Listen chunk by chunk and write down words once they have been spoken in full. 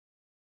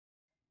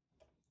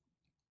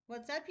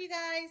What's up, you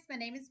guys? My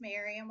name is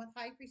Mary. I'm with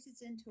High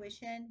Priestess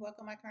Intuition.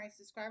 Welcome, my current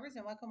subscribers,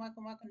 and welcome,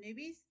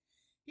 newbies.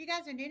 If you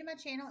guys are new to my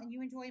channel and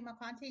you enjoy my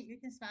content, you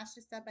can smash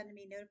the sub button to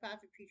be notified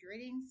for future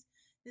readings.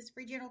 This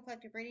free general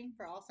collective reading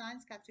for all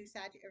signs, got two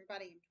sides,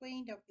 everybody in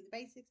between. Don't forget the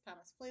basics.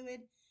 Time is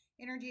fluid.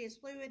 Energy is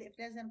fluid. If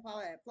it doesn't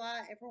apply, let it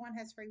fly. Everyone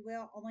has free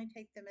will. Only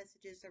take the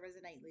messages that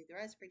resonate. Leave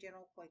the rest. Free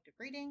general collective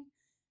reading.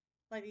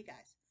 Love you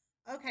guys.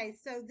 Okay,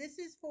 so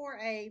this is for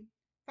a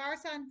Fire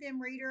sign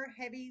fem reader,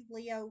 heavy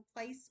Leo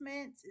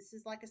placements. This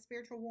is like a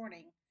spiritual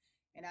warning,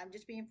 and I'm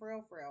just being for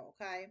real,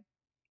 okay?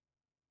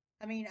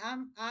 I mean,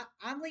 I'm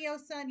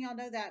Leo's son, y'all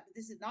know that, but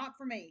this is not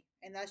for me,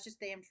 and that's just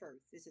damn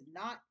truth. This is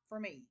not for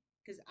me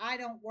because I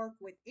don't work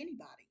with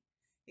anybody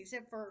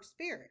except for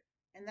spirit,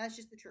 and that's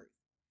just the truth,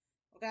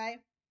 okay?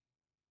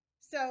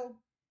 So,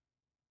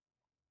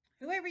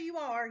 whoever you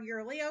are, you're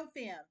a Leo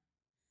fem.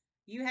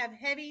 You have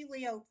heavy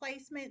Leo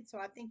placements, so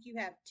I think you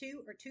have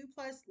two or two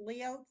plus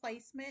Leo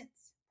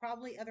placements,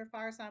 probably other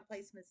fire sign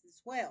placements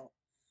as well.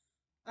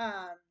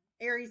 Um,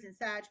 Aries and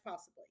Sag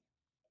possibly,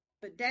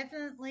 but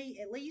definitely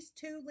at least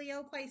two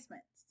Leo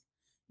placements.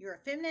 You're a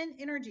feminine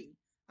energy.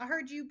 I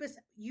heard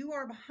you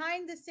are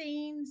behind the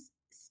scenes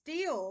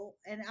still,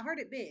 and I heard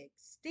it big,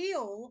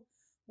 still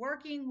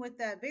working with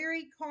a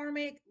very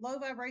karmic, low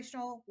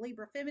vibrational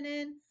Libra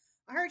feminine.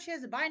 I heard she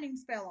has a binding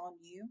spell on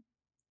you.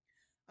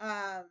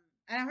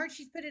 And I heard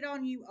she's put it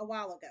on you a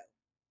while ago.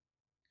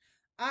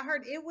 I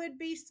heard it would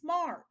be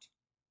smart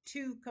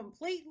to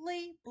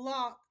completely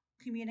block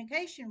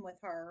communication with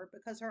her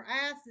because her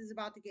ass is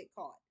about to get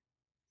caught.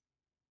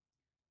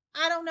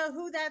 I don't know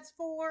who that's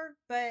for,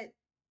 but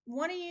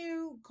one of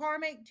you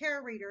karmic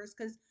tarot readers,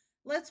 because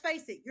let's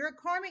face it, you're a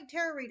karmic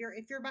tarot reader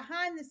if you're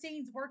behind the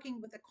scenes working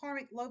with a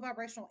karmic low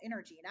vibrational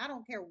energy. And I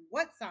don't care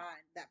what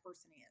sign that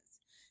person is.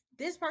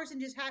 This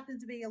person just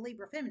happens to be a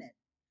Libra feminine.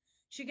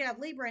 She could have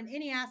Libra in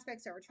any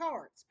aspects of her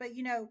charts. But,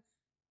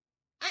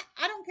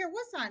 I don't care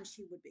what sign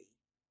she would be.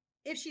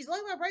 If she's low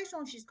vibrational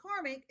and she's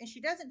karmic and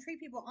she doesn't treat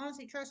people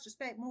honesty, trust,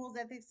 respect, morals,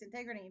 ethics,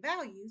 integrity, and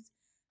values,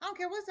 I don't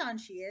care what sign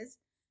she is.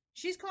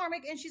 She's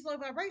karmic and she's low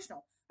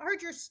vibrational. I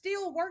heard you're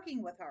still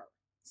working with her.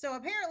 So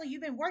apparently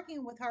you've been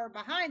working with her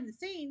behind the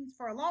scenes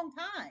for a long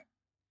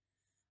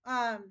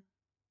time.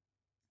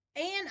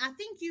 And I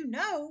think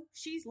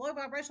she's low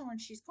vibrational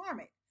and she's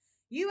karmic.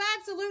 You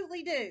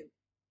absolutely do.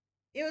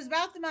 It was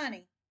about the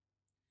money.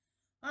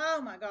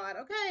 Oh my God.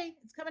 Okay.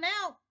 It's coming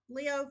out,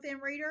 Leo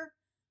Fem Reader.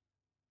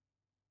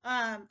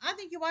 I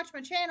think you watch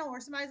my channel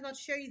or somebody's about to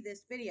show you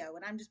this video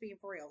and I'm just being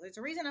for real. There's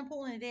a reason I'm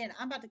pulling it in.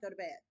 I'm about to go to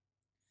bed.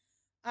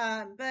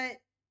 But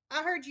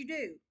I heard you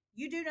do.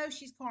 You do know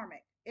she's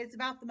karmic. It's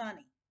about the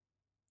money.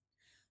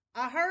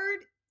 I heard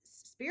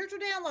spiritual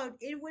download.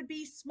 It would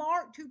be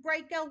smart to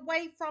break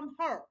away from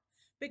her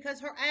because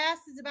her ass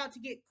is about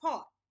to get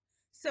caught.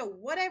 So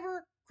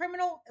whatever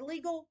criminal,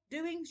 illegal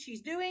doing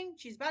she's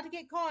about to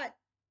get caught.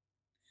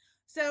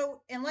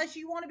 So unless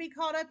you want to be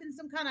caught up in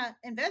some kind of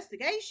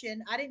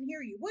investigation, I didn't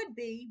hear you would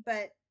be,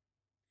 but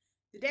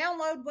the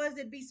download was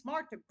it'd be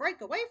smart to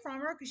break away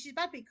from her because she's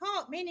about to be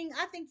caught, meaning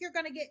I think you're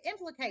going to get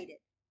implicated.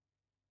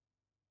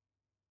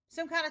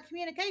 Some kind of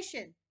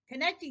communication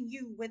connecting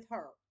you with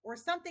her or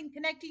something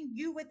connecting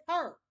you with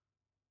her.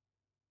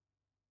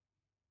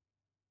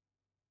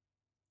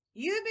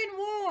 You've been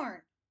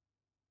warned.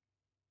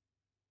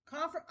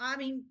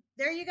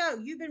 There you go.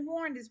 You've been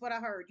warned is what I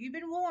heard. You've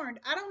been warned.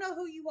 I don't know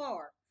who you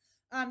are.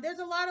 There's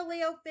a lot of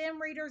Leo fem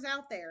readers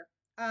out there,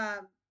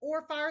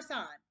 or fire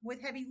sign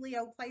with heavy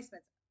Leo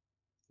placements.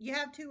 You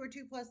have two or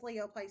two plus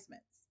Leo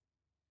placements,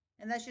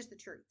 and that's just the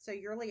truth. So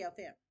you're Leo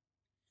fem.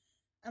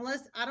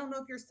 Unless, I don't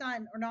know if you're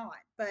sun or not,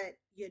 but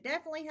you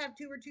definitely have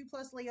two or two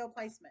plus Leo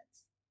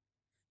placements.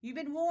 You've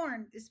been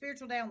warned, the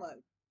spiritual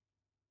download.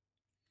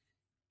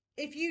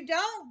 If you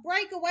don't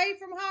break away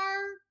from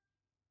her,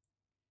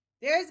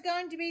 there's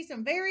going to be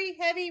some very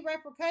heavy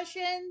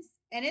repercussions,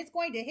 and it's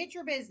going to hit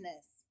your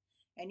business.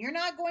 And you're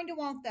not going to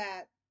want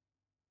that.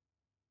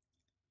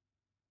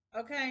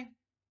 Okay?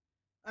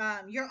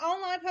 Your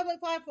online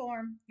public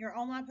platform.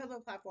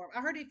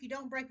 I heard if you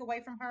don't break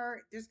away from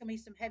her, there's going to be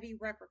some heavy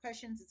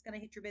repercussions. It's going to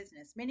hit your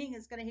business, meaning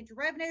it's going to hit your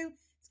revenue.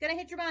 It's going to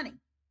hit your money.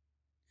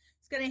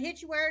 It's going to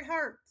hit you where it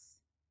hurts.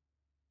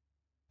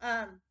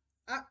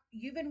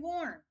 You've been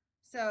warned.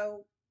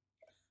 So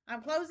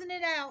I'm closing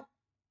it out.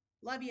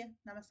 Love you.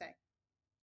 Namaste.